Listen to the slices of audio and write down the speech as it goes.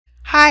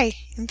Hi,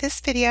 in this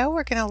video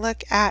we're going to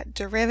look at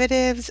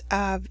derivatives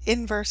of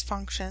inverse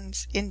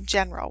functions in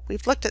general.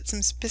 We've looked at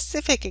some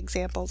specific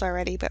examples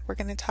already, but we're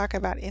going to talk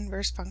about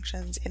inverse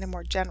functions in a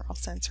more general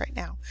sense right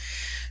now.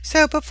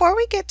 So before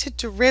we get to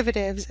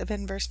derivatives of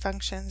inverse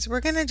functions, we're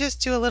going to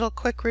just do a little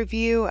quick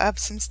review of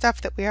some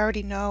stuff that we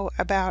already know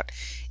about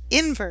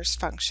inverse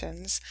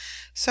functions.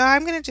 So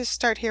I'm going to just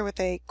start here with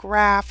a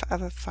graph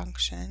of a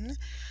function.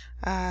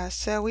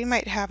 So we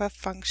might have a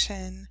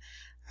function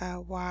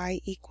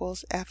y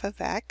equals f of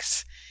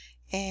x,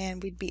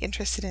 and we'd be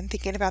interested in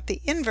thinking about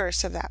the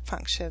inverse of that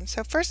function.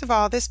 So first of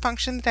all, this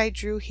function that I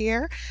drew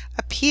here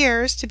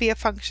appears to be a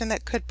function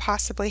that could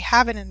possibly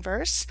have an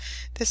inverse.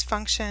 This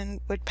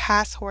function would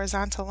pass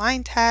horizontal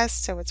line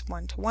test, so it's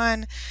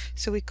 1-to-1,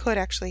 so we could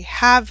actually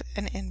have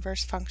an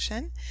inverse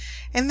function.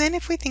 And then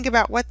if we think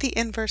about what the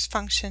inverse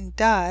function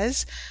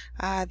does,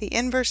 the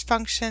inverse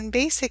function,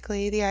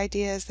 basically the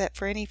idea is that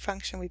for any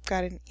function we've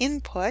got an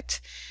input,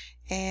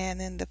 and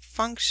then the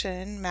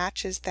function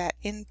matches that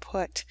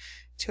input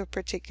to a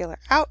particular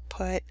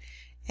output,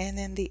 and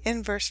then the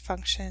inverse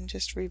function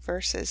just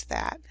reverses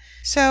that.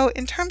 So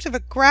in terms of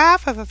a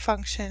graph of a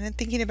function and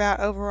thinking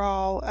about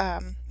overall,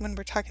 when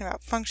we're talking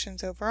about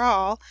functions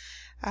overall,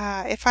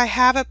 if I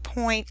have a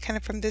point kind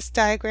of from this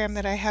diagram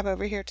that I have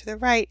over here to the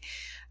right,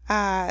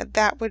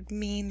 that would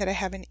mean that I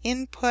have an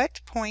input,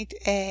 point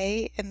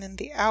A, and then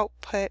the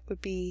output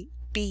would be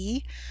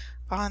B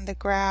on the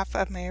graph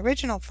of my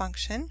original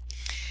function.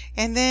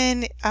 And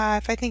then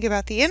if I think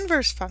about the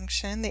inverse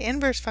function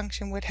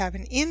would have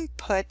an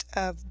input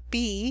of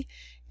B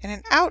and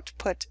an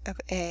output of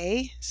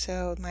A,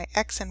 so my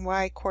x and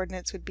y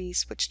coordinates would be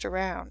switched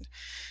around.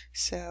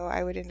 So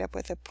I would end up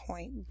with a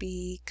point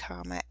B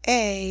comma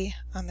A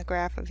on the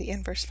graph of the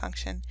inverse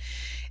function.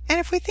 And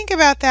if we think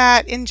about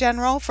that in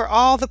general, for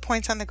all the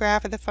points on the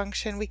graph of the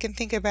function, we can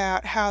think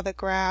about how the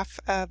graph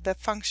of the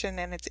function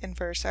and its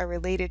inverse are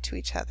related to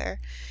each other.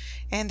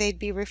 And they'd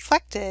be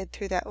reflected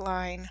through that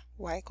line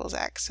y equals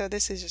x. So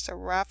this is just a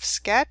rough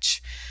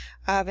sketch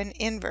of an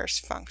inverse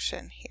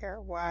function here,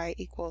 y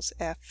equals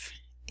f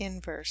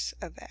inverse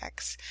of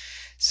x.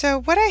 So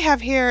what I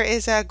have here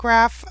is a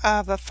graph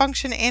of a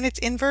function and its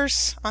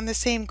inverse on the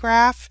same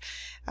graph,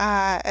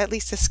 at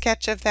least a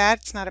sketch of that.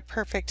 It's not a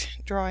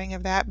perfect drawing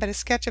of that, but a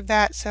sketch of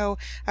that. So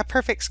a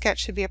perfect sketch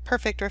should be a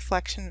perfect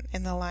reflection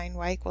in the line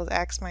y equals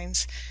x.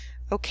 Mine's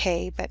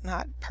okay, but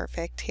not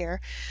perfect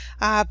here.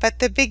 But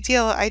the big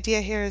deal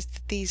idea here is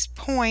that these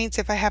points,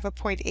 if I have a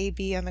point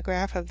AB on the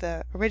graph of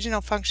the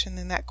original function,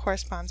 then that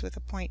corresponds with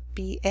a point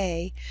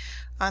BA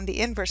on the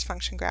inverse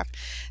function graph.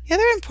 The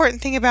other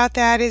important thing about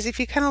that is if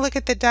you kind of look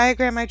at the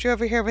diagram I drew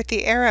over here with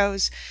the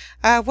arrows,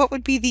 what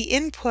would be the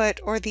input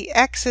or the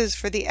x's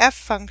for the f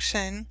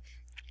function,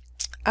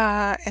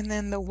 and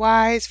then the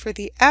y's for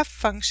the f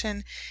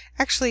function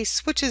actually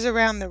switches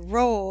around the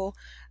role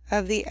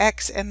of the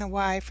x and the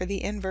y for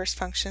the inverse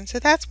function. So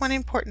that's one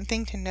important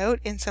thing to note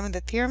in some of the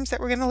theorems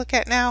that we're going to look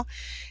at now,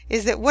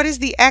 is that what is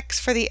the x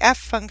for the f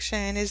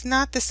function is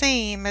not the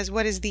same as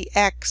what is the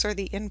x or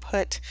the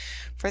input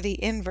for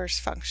the inverse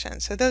function.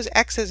 So those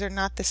x's are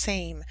not the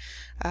same.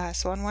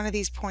 So on one of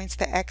these points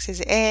the x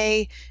is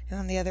A, and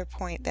on the other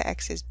point the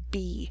x is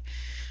B.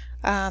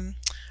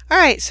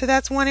 Alright, so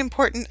that's one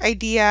important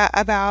idea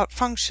about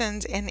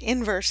functions and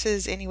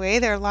inverses anyway.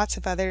 There are lots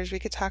of others. We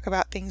could talk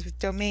about things with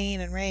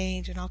domain and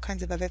range and all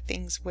kinds of other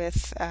things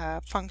with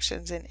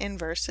functions and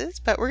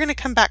inverses, but we're going to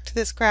come back to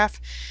this graph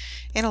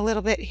in a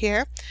little bit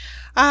here.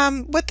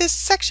 What this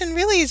section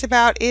really is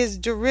about is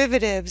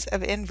derivatives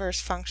of inverse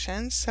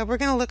functions. So we're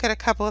going to look at a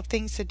couple of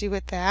things to do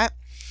with that.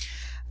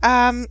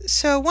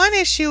 So one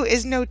issue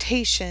is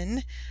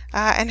notation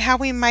and how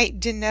we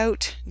might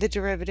denote the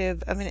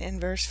derivative of an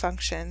inverse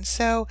function.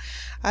 So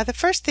the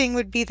first thing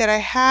would be that I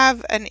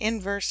have an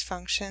inverse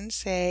function,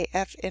 say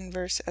f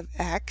inverse of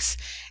x,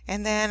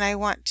 and then I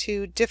want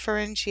to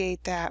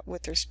differentiate that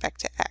with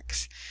respect to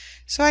x.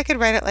 So I could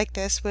write it like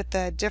this with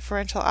the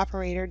differential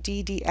operator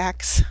d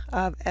dx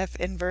of f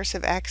inverse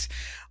of x,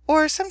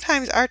 or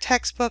sometimes our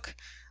textbook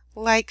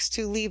likes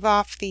to leave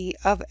off the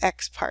of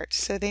x part,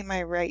 so they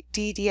might write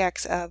d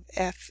dx of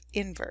f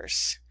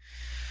inverse.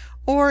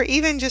 Or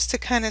even just to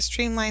kind of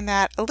streamline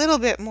that a little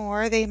bit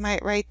more, they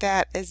might write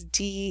that as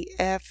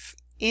df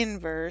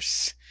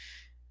inverse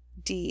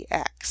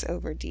dx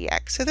over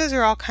dx. So those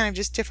are all kind of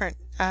just different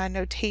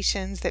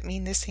notations that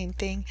mean the same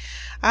thing.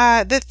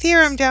 The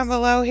theorem down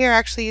below here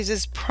actually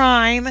uses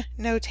prime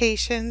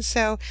notation,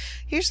 so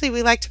usually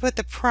we like to put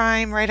the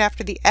prime right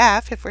after the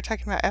f if we're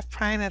talking about f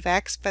prime of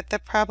x, but the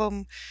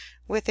problem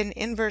with an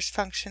inverse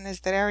function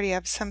is that I already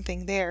have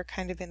something there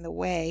kind of in the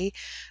way,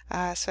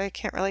 so I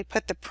can't really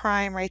put the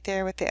prime right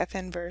there with the f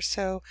inverse.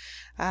 So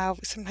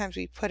sometimes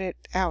we put it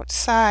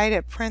outside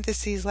at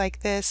parentheses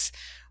like this,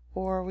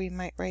 or we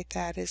might write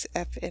that as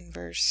f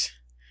inverse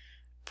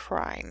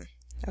prime.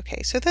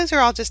 Okay, so those are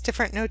all just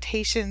different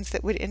notations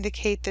that would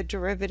indicate the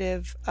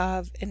derivative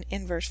of an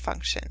inverse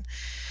function.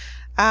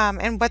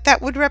 And what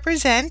that would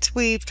represent,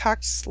 we've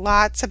talked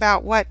lots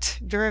about what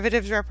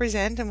derivatives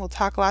represent, and we'll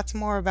talk lots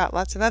more about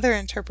lots of other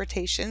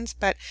interpretations,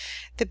 but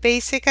the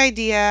basic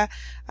idea,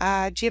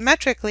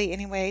 geometrically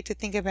anyway, to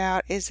think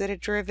about is that a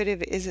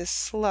derivative is a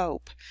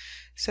slope.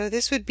 So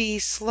this would be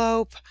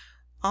slope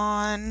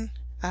of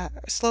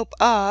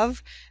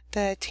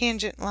the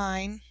tangent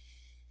line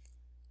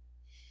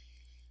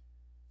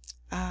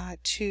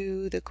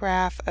to the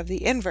graph of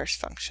the inverse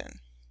function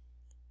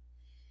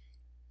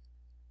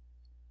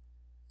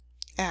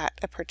at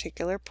a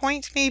particular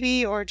point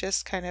maybe, or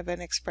just kind of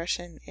an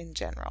expression in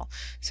general.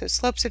 So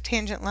slopes of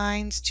tangent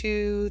lines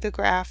to the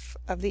graph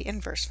of the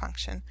inverse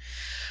function.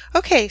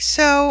 Okay,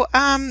 so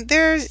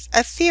there's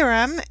a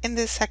theorem in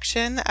this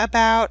section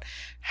about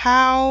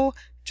how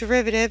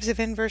derivatives of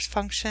inverse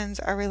functions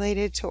are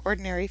related to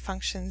ordinary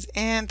functions,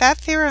 and that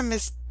theorem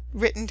is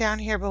written down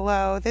here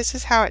below. This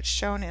is how it's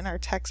shown in our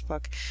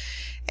textbook.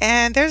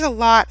 And there's a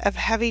lot of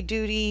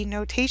heavy-duty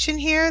notation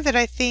here that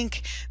I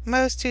think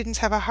most students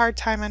have a hard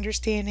time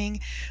understanding.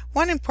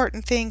 One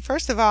important thing,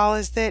 first of all,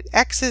 is that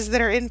x's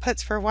that are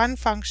inputs for one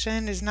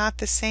function is not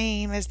the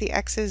same as the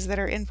x's that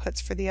are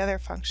inputs for the other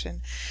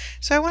function.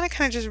 So I want to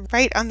kind of just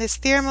write on this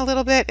theorem a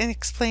little bit and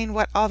explain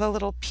what all the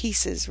little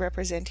pieces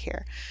represent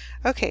here.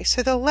 Okay,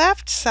 so the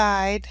left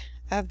side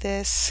of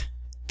this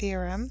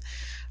theorem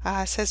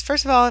says,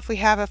 first of all, if we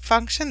have a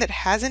function that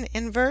has an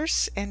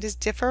inverse and is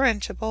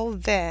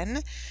differentiable,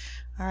 then,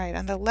 all right,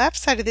 on the left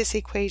side of this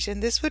equation,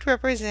 this would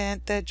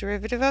represent the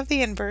derivative of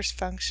the inverse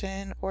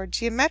function, or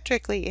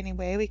geometrically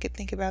anyway, we could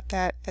think about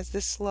that as the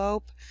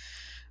slope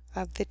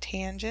of the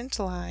tangent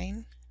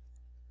line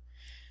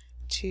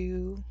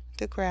to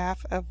the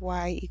graph of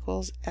y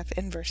equals f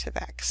inverse of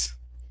x.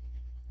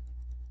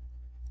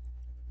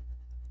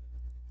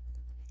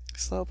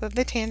 Slope of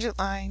the tangent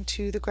line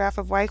to the graph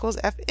of y equals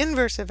f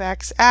inverse of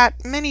x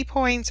at many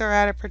points, or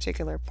at a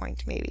particular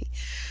point maybe.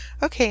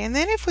 Okay, and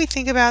then if we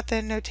think about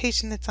the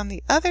notation that's on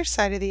the other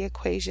side of the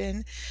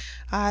equation,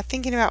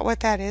 thinking about what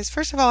that is,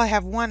 first of all I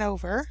have 1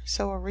 over,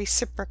 so a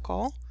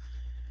reciprocal.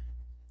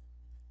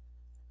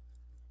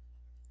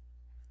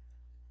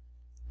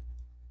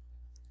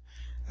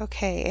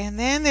 Okay, and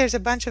then there's a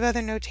bunch of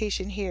other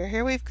notation here.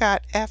 Here we've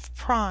got f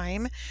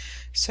prime,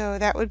 so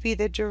that would be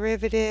the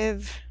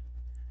derivative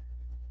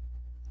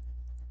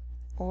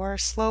or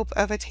slope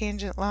of a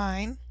tangent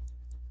line.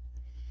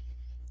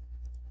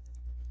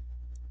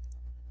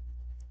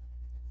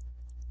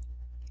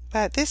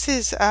 But this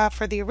is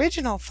for the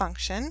original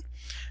function,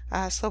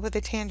 slope of the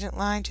tangent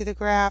line to the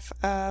graph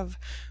of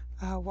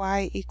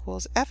y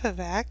equals f of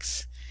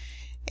x.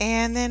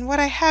 And then what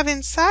I have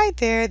inside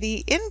there,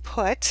 the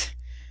input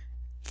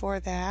for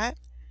that,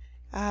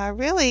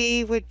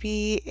 really would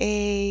be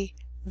a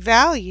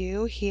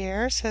value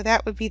here. So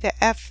that would be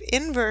the f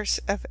inverse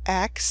of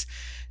x.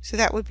 So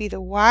that would be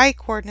the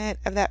y-coordinate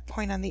of that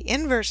point on the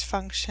inverse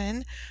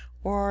function,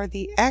 or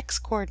the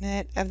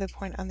x-coordinate of the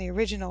point on the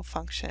original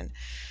function.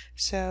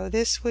 So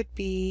this would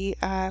be,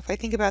 if I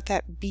think about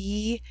that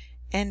b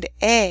and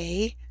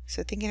a,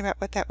 so thinking about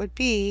what that would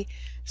be,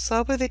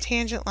 slope of the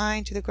tangent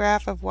line to the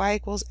graph of y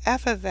equals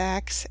f of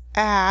x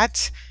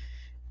at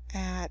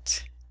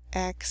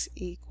x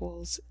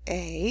equals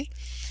a.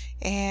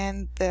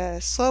 And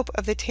the slope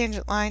of the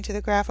tangent line to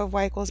the graph of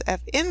y equals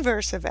f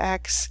inverse of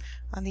x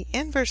on the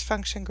inverse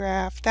function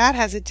graph, that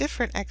has a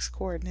different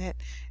x-coordinate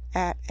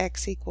at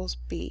x equals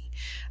b.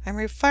 I'm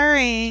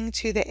referring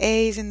to the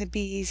a's and the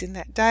b's in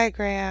that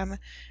diagram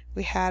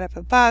we had up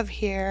above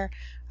here,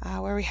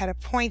 where we had a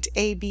point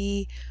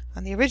AB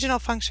on the original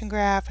function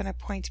graph and a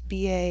point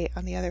BA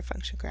on the other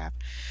function graph.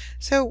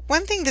 So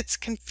one thing that's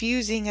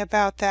confusing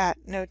about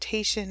that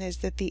notation is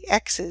that the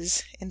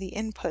x's in the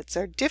inputs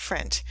are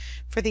different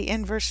for the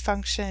inverse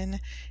function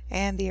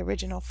and the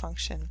original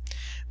function.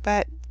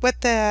 But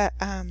what the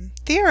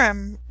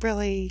theorem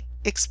really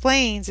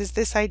explains is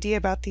this idea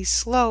about these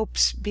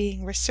slopes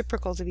being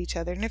reciprocals of each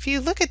other. And if you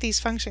look at these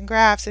function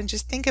graphs and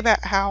just think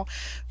about how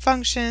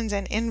functions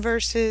and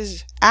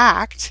inverses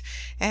act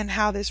and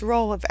how this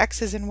role of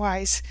x's and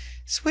y's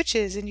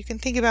switches, and you can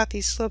think about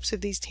these slopes of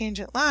these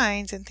tangent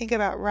lines and think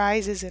about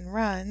rises and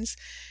runs,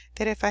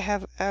 that if I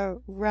have a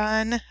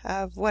run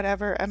of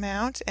whatever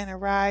amount and a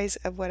rise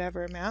of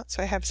whatever amount,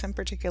 so I have some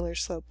particular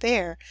slope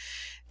there,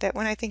 that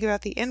when I think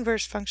about the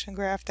inverse function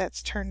graph,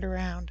 that's turned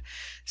around.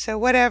 So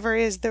whatever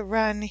is the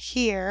run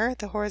here,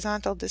 the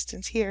horizontal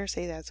distance here,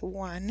 say that's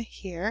 1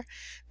 here,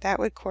 that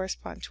would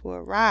correspond to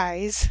a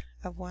rise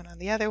of 1 on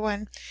the other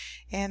one.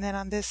 And then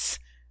on this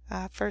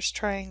first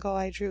triangle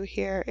I drew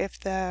here, if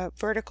the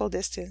vertical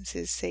distance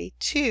is, say,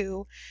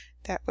 2,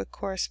 that would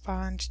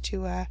correspond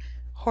to a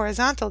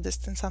horizontal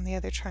distance on the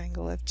other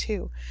triangle of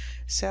 2.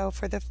 So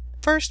for the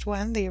first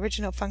one, the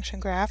original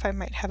function graph, I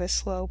might have a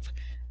slope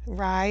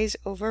rise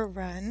over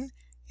run,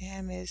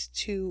 m is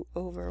 2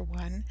 over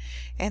 1.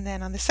 And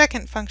then on the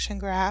second function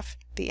graph,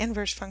 the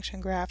inverse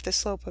function graph, the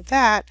slope of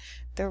that,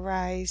 the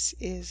rise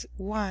is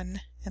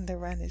 1 and the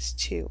run is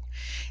 2.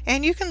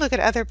 And you can look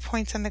at other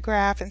points on the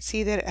graph and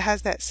see that it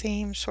has that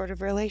same sort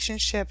of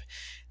relationship,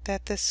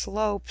 that the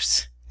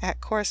slopes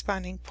at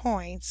corresponding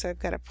points. So I've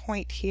got a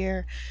point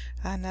here,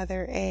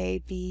 another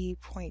A, B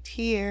point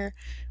here,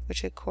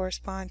 which would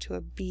correspond to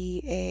a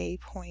B, A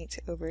point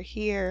over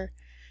here.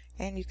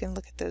 And you can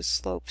look at those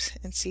slopes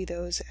and see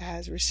those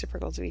as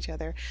reciprocals of each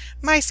other.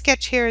 My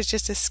sketch here is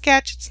just a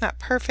sketch. It's not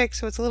perfect,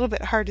 so it's a little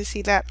bit hard to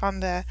see that on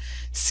the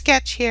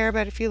sketch here,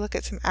 but if you look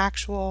at some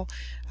actual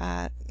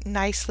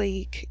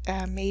nicely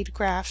made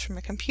graphs from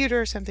a computer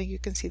or something, you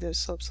can see those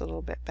slopes a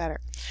little bit better.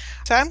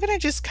 So I'm going to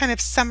just kind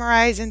of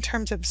summarize in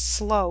terms of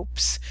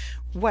slopes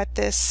what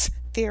this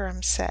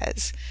theorem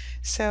says.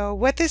 So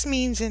what this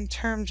means in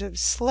terms of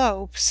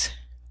slopes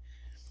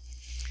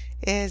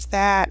is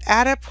that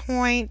at a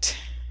point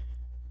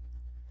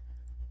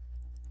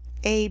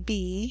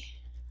AB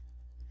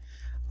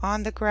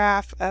on the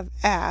graph of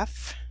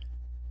f,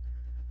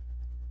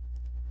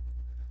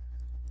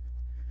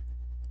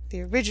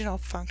 the original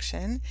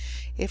function,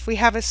 if we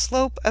have a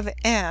slope of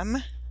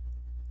m,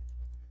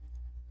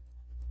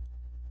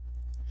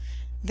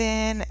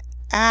 then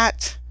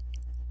at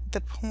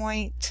the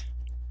point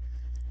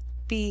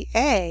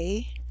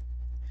BA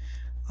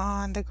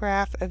on the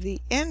graph of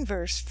the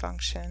inverse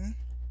function,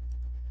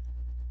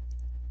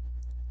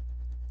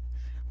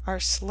 our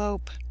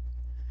slope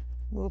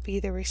will be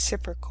the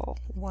reciprocal,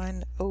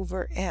 1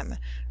 over m,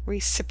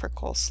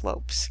 reciprocal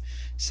slopes.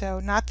 So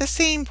not the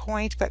same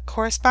point, but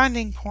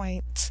corresponding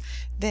points,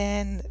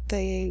 then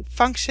the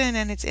function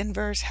and its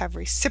inverse have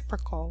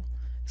reciprocal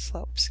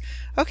slopes.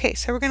 Okay,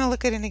 so we're going to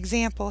look at an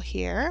example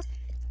here.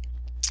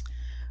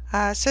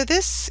 So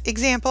this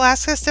example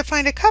asks us to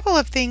find a couple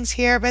of things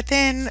here, but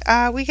then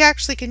we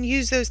actually can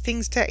use those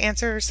things to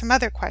answer some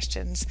other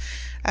questions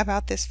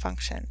about this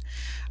function.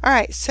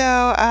 Alright,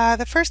 so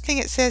the first thing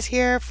it says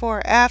here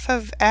for f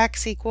of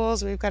x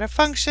equals, we've got a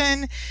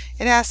function.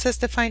 It asks us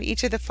to find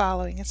each of the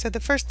following. And so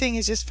the first thing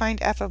is just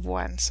find f of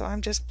 1. So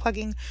I'm just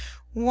plugging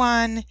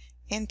 1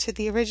 into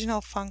the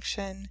original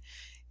function,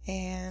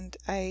 and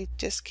I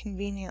just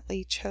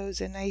conveniently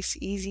chose a nice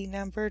easy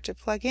number to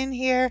plug in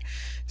here,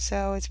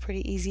 so it's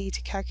pretty easy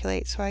to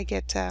calculate. So I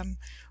get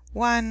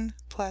 1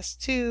 plus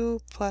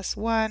 2 plus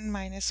 1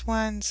 minus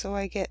 1, so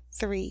I get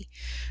 3.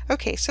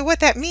 Okay, so what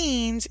that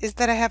means is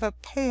that I have a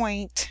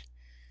point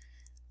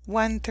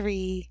 1,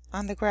 3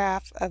 on the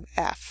graph of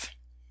f.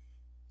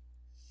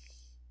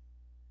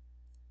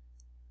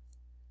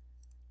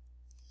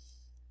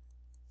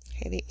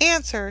 Okay, the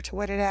answer to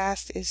what it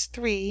asked is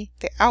 3,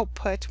 the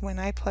output when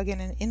I plug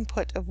in an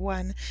input of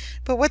 1,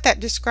 but what that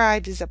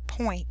described is a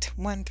point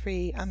 1,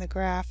 3 on the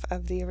graph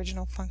of the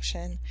original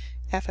function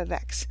f of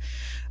x.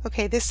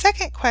 Okay, the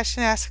second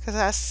question asks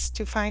us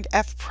to find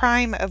f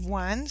prime of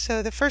 1,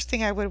 so the first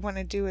thing I would want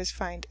to do is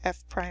find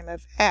f prime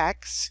of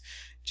x.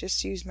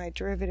 Just use my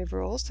derivative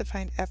rules to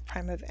find f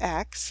prime of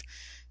x.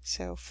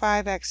 So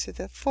 5x to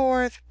the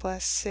 4th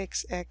plus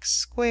 6x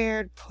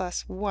squared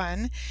plus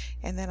 1,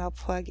 and then I'll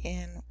plug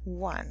in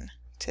 1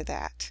 to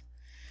that.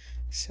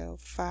 So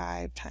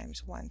 5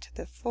 times 1 to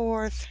the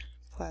 4th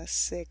plus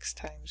 6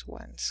 times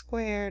 1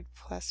 squared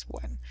plus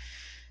 1.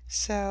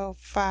 So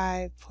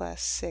 5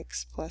 plus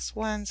 6 plus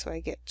 1, so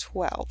I get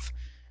 12.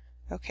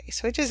 Okay,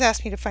 so it just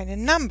asked me to find a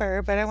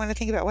number, but I want to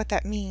think about what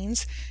that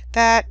means.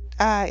 That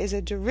is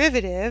a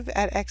derivative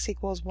at x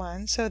equals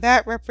 1, so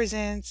that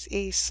represents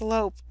a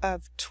slope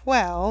of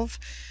 12,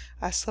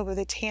 a slope of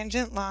the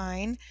tangent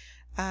line,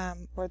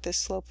 or the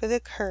slope of the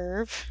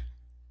curve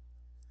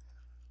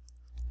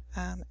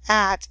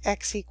at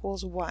x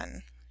equals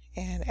 1.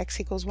 And x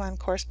equals 1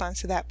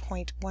 corresponds to that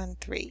point 1,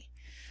 3,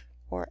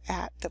 or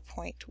at the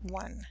point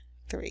 1,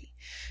 3.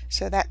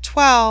 So that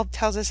 12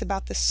 tells us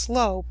about the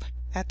slope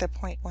at the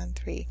point 1,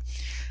 3.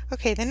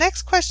 Okay, the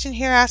next question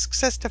here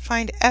asks us to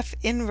find f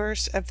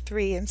inverse of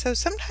 3, and so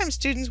sometimes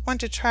students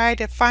want to try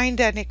to find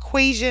an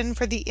equation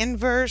for the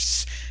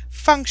inverse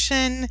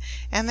function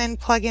and then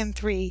plug in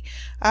 3,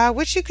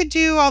 which you could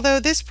do, although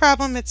this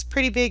problem it's a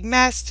pretty big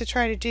mess to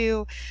try to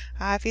do.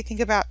 If you think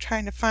about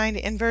trying to find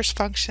inverse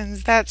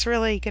functions, that's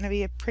really going to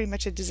be pretty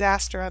much a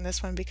disaster on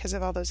this one because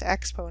of all those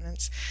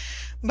exponents.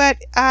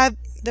 But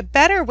the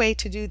better way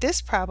to do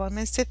this problem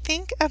is to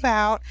think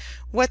about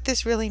what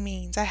this really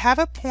means. I have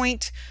a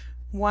point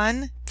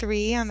 1,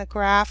 3 on the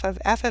graph of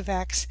f of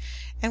x,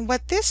 and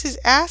what this is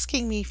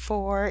asking me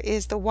for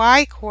is the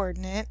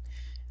y-coordinate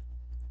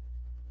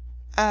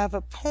of a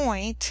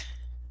point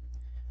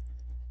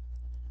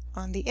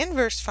on the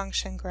inverse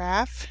function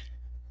graph,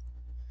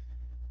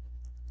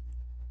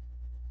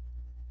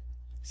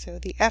 so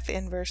the f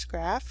inverse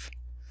graph,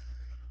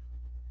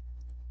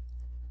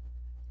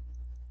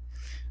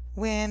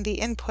 when the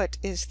input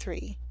is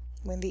 3,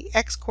 when the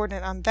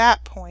x-coordinate on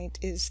that point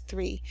is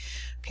 3.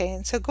 Okay,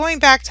 and so going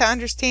back to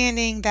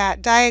understanding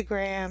that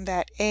diagram,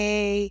 that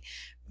A,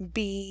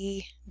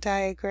 B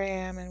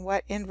diagram, and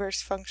what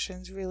inverse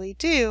functions really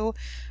do,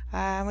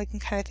 we can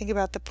kind of think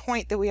about the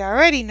point that we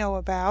already know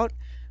about,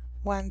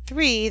 1,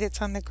 3, that's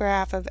on the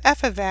graph of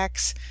f of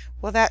x.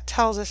 Well, that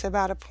tells us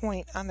about a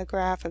point on the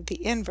graph of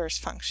the inverse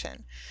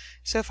function.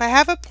 So if I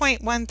have a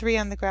point 1, 3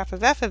 on the graph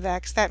of f of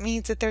x, that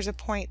means that there's a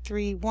point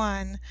 3,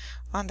 1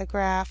 on the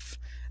graph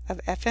of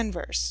f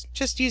inverse,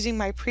 just using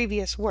my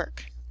previous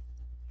work.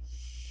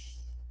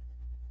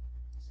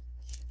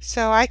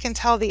 So I can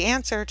tell the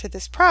answer to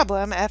this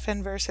problem, f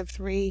inverse of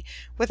 3,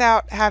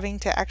 without having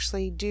to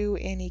actually do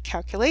any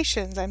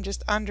calculations. I'm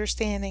just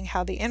understanding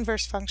how the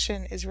inverse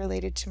function is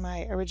related to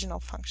my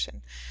original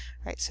function.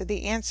 All right, so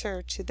the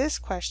answer to this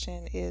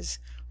question is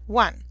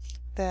 1.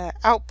 The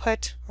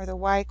output, or the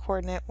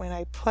y-coordinate, when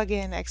I plug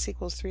in x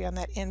equals 3 on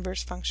that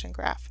inverse function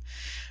graph.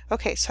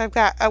 Okay, so I've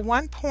got a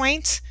 1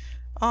 point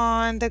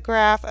on the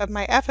graph of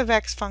my f of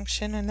x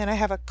function, and then I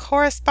have a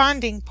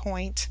corresponding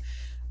point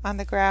on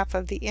the graph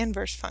of the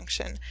inverse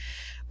function.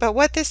 But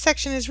what this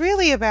section is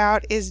really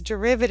about is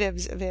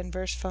derivatives of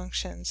inverse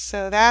functions.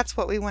 So that's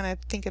what we want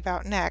to think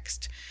about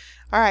next.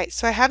 Alright,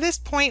 so I have this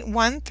point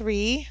 1,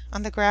 3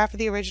 on the graph of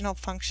the original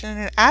function,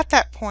 and at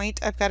that point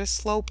I've got a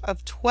slope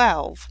of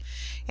 12.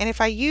 And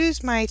if I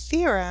use my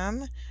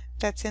theorem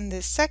that's in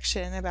this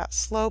section about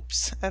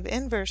slopes of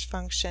inverse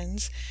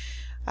functions,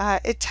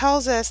 it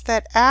tells us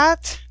that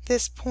at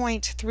this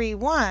point 3,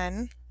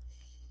 1,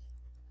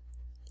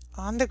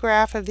 on the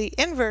graph of the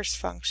inverse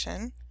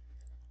function,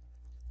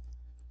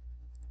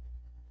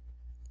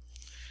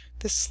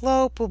 the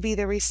slope will be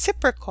the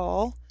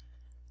reciprocal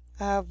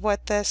of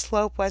what the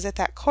slope was at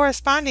that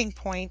corresponding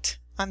point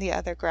on the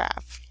other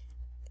graph.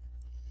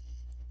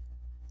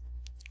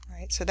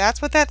 Right, so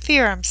that's what that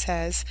theorem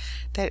says,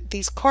 that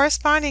these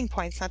corresponding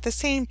points, not the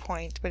same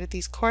point, but at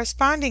these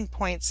corresponding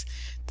points,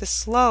 the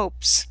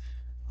slopes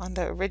on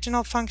the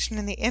original function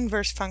and the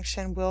inverse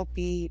function will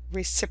be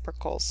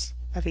reciprocals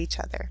of each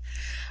other.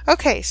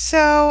 Okay,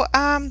 so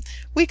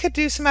we could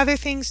do some other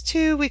things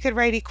too. We could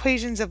write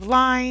equations of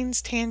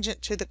lines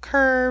tangent to the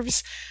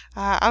curves.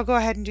 I'll go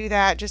ahead and do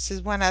that just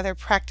as one other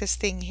practice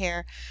thing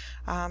here.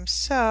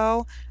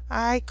 So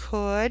I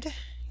could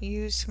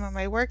use some of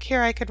my work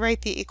here. I could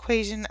write the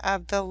equation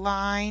of the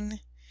line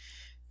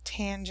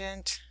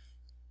tangent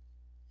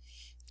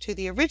to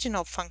the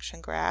original function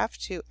graph,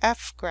 to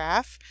f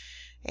graph.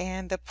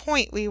 And the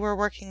point we were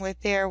working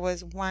with there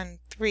was 1,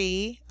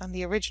 3 on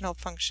the original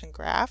function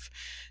graph.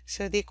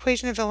 So the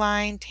equation of the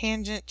line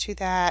tangent to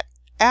that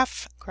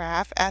f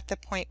graph at the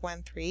point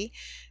 1, 3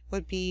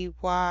 would be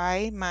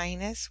y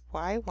minus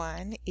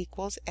y1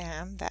 equals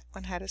m. That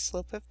one had a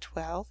slope of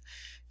 12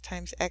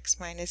 times x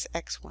minus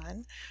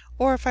x1.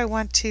 Or if I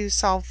want to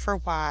solve for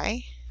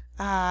y,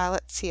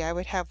 let's see, I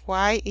would have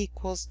y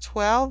equals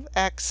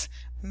 12x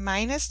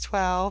minus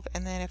 12,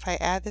 and then if I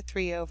add the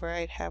 3 over,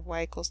 I'd have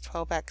y equals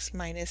 12x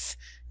minus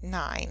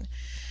 9.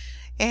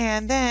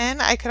 And then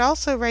I could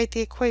also write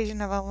the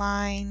equation of a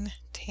line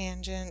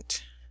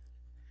tangent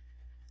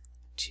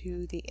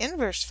to the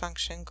inverse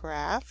function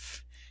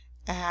graph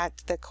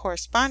at the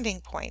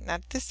corresponding point, not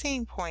at the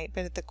same point,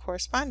 but at the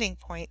corresponding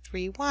point,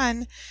 3,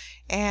 1,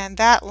 and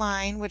that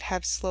line would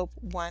have slope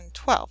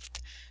 1/12.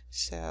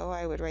 So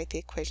I would write the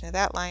equation of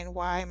that line,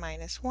 y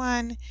minus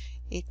 1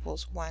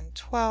 equals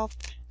 1/12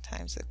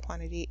 times the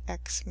quantity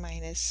x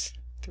minus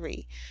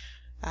 3.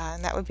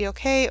 And that would be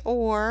okay,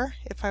 or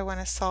if I want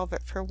to solve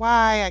it for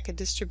y, I could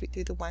distribute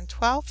through the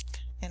 1/12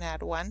 and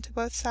add 1 to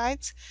both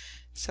sides.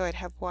 So I'd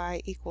have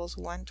y equals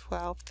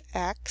 1/12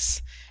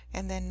 x,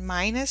 and then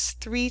minus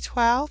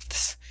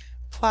 3/12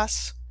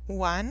 plus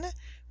 1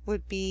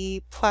 would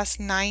be plus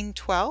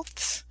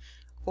 9/12,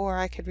 or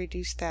I could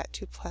reduce that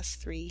to plus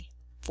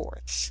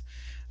 3/4.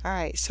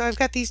 Alright, so I've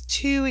got these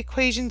two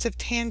equations of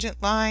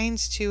tangent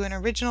lines to an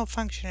original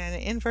function and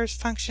an inverse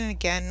function,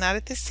 again, not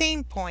at the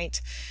same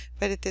point,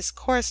 but at this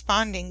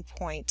corresponding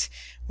point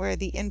where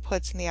the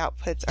inputs and the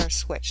outputs are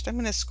switched. I'm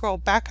going to scroll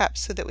back up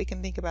so that we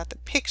can think about the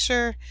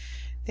picture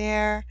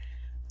there.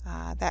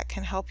 That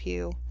can help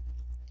you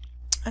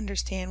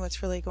understand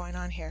what's really going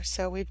on here.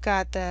 So we've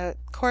got the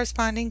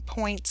corresponding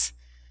points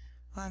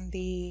on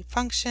the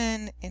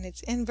function and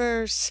its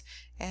inverse,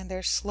 and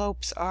their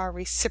slopes are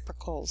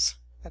reciprocals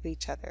of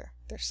each other.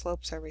 Their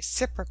slopes are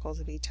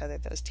reciprocals of each other,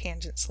 those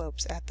tangent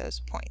slopes at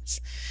those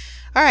points.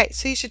 Alright,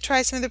 so you should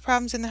try some of the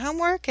problems in the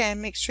homework and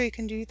make sure you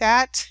can do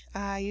that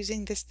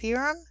using this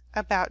theorem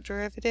about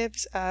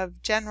derivatives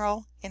of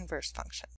general inverse functions.